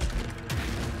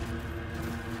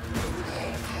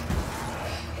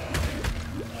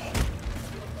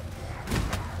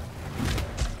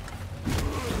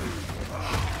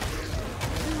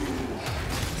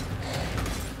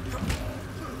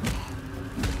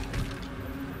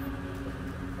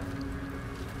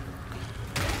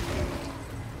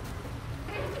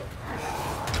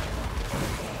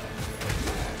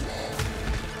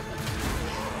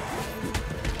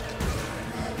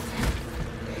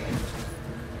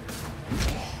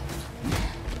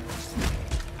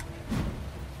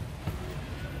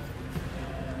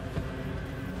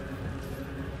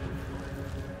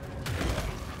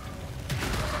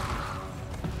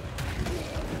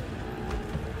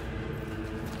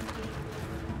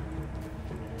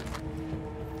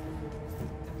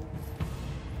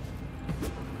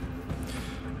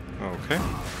 Okay,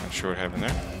 not sure what happened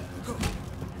there.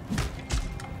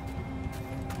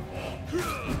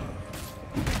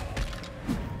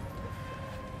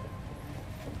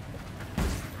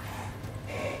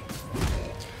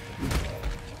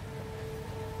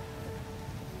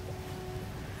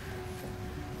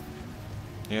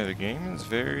 Yeah, the game is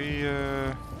very,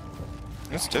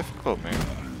 it's difficult, man.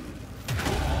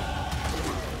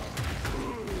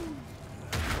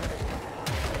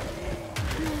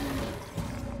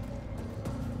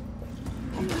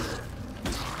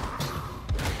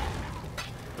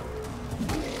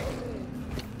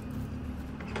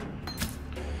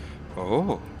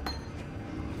 Oh.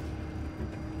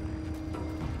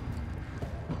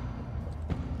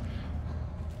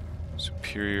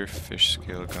 Superior fish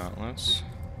scale gauntlets.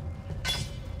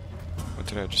 What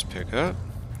did I just pick up?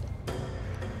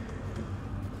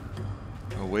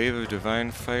 A wave of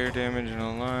divine fire damage in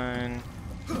a line.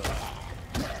 Oh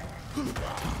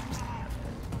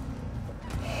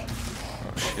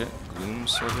shit, gloom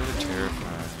silver the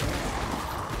terrifying.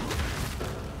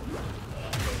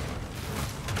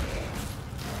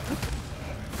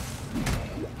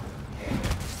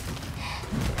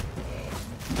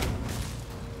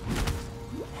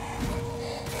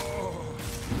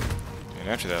 And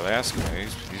after that last guy,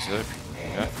 these other people,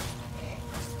 yeah.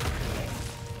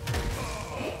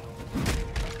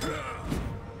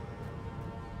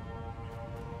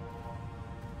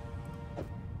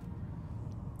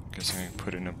 Guess I can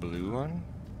put in a blue one.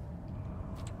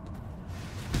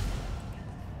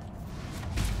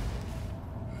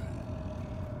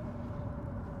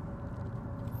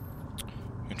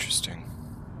 Interesting.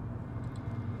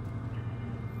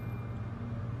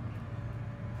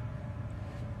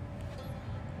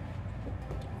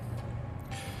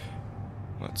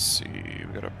 Let's see, we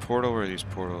got a portal. Where are these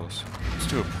portals? Let's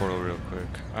do a portal real quick.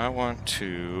 I want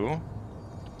to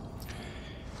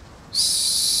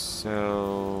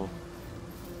sell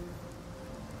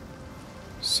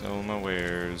my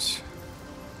wares.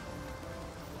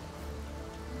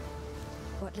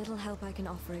 What little help I can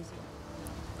offer is...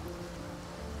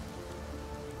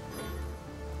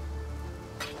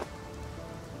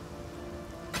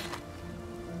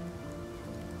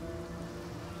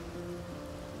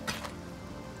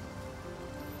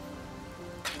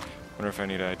 Wonder if I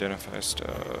need to identify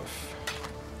stuff.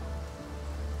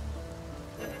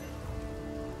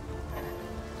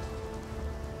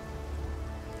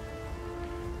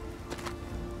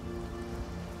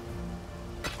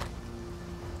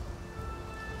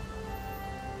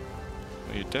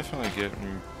 Well, you definitely get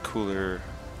cooler.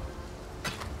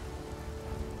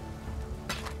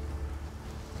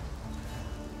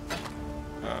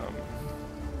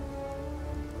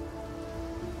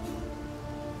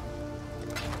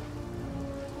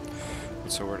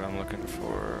 What's the word I'm looking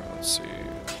for? Let's see.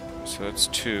 So that's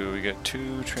 2. We get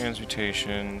 2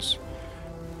 transmutations.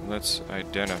 Let's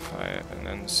identify it and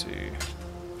then see.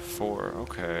 4.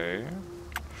 Okay.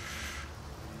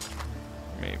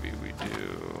 Maybe we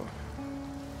do.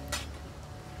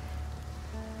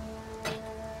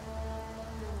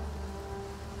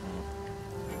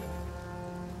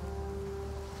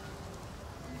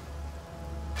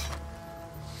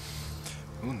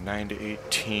 Ooh, 9 to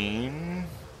 18.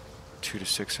 2 to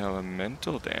 6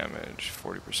 elemental damage,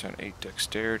 40% 8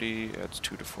 dexterity, adds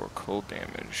 2 to 4 cold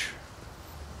damage.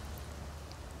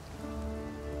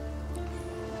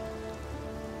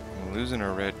 I'm losing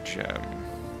a red gem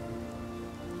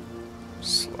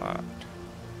slot,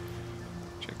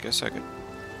 which I guess I could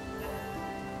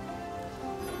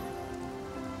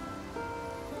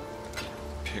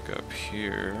pick up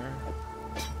here.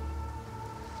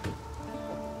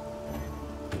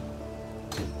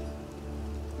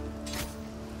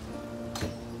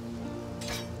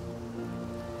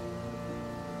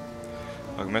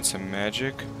 Augments a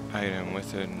magic item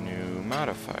with a new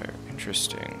modifier.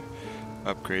 Interesting.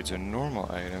 Upgrades a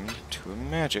normal item to a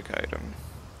magic item.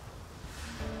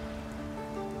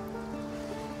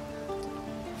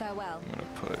 Farewell. I'm gonna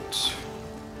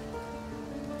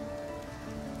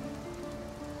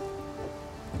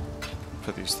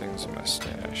put these things in my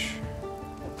stash.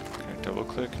 Can I double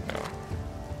click? No.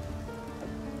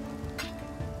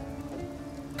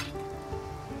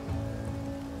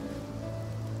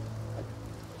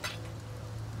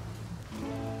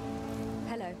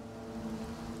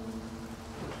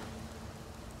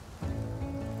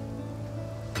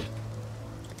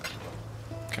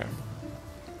 Okay.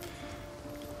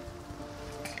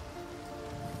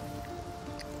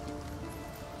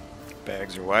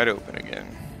 Bags are wide open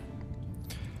again.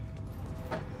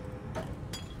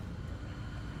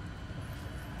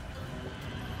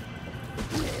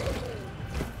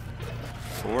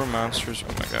 Four monsters.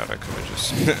 Oh my god, I could have just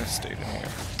stayed in here.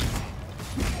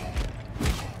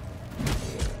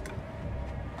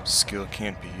 Skill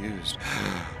can't be used.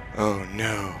 Oh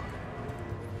no.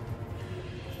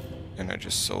 And I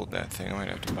just sold that thing. I might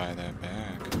have to buy that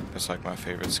back. That's like my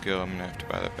favorite skill. I'm gonna have to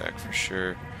buy that back for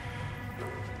sure.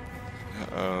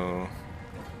 Uh-oh.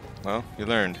 Well, you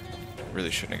learned.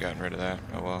 Really shouldn't have gotten rid of that.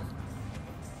 Oh well.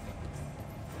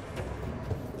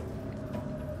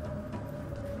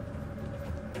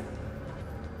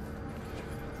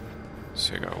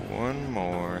 So I got one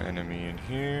more enemy in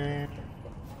here.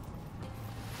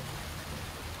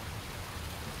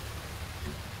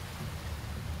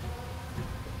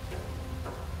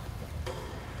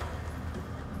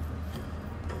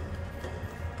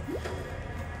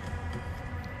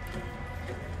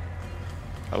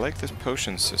 I like this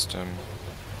potion system.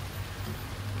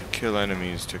 Kill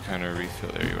enemies to kind of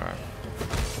refill. There you are.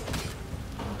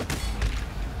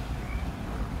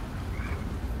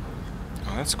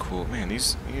 Oh, that's cool, man.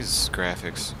 These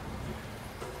graphics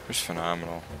are just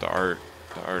phenomenal. The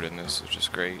art in this is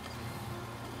just great.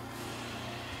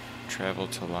 Travel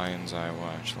to Lion's Eye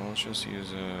Watch. Well, let's just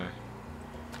use a.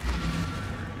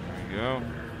 There we go.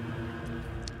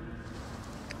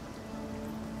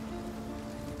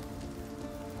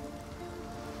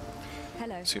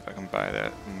 Hello. See if I can buy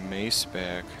that mace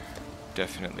back.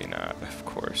 Definitely not, of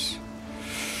course.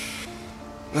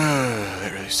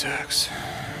 That really sucks.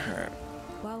 Alright.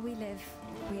 While we live,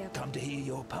 we are... Come to hear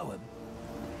your poem.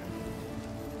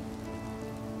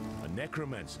 A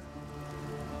necromancer.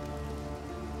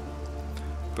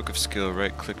 Book of Skill,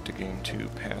 right click to gain 2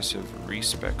 passive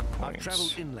respec I've traveled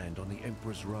points. inland on the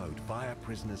Emperor's Road via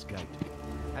Prisoner's Gate.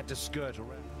 Had to skirt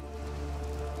around.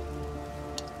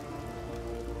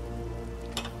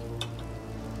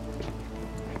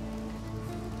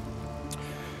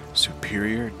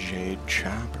 Superior Jade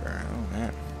Chopper. Oh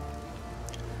man.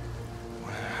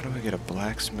 How do I get a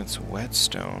blacksmith's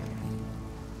whetstone?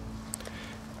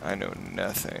 I know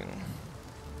nothing.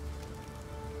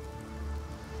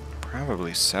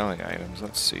 Probably selling items.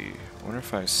 Let's see. I wonder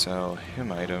if I sell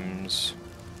him items.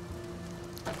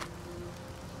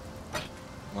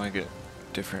 Will I get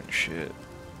different shit?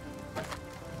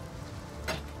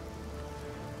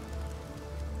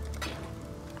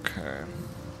 Okay.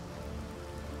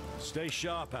 Stay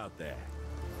sharp out there.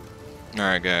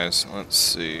 Alright guys, let's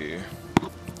see.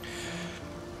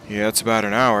 Yeah, it's about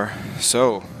an hour.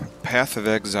 So, Path of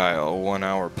Exile, 1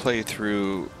 hour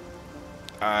playthrough.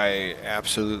 I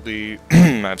absolutely,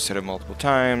 I've said it multiple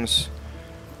times,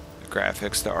 the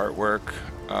graphics, the artwork,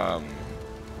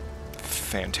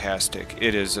 fantastic.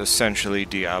 It is essentially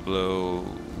Diablo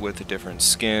with a different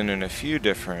skin and a few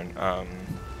different kind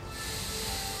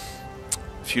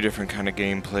of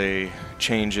gameplay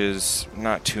changes.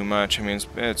 Not too much. I mean,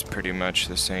 it's pretty much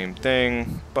the same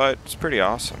thing, but it's pretty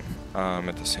awesome.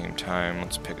 At the same time,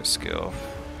 let's pick a skill.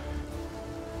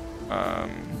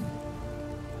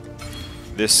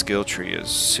 This skill tree is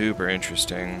super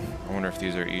interesting. I wonder if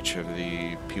these are each of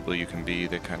the people you can be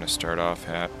that kind of start off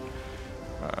at.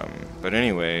 But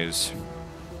anyways,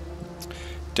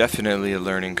 definitely a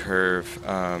learning curve.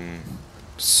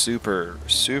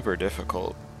 Super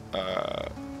difficult.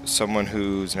 Someone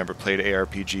who's never played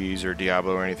ARPGs or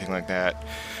Diablo or anything like that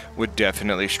would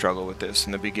definitely struggle with this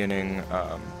in the beginning,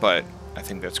 but I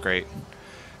think that's great.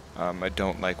 I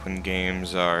don't like when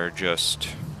games are just,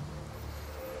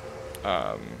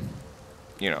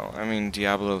 you know, I mean,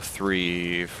 Diablo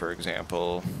 3, for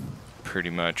example,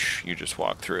 pretty much you just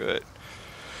walk through it.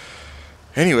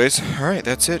 Anyways, alright,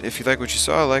 that's it. If you like what you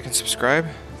saw, like and subscribe.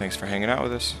 Thanks for hanging out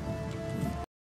with us.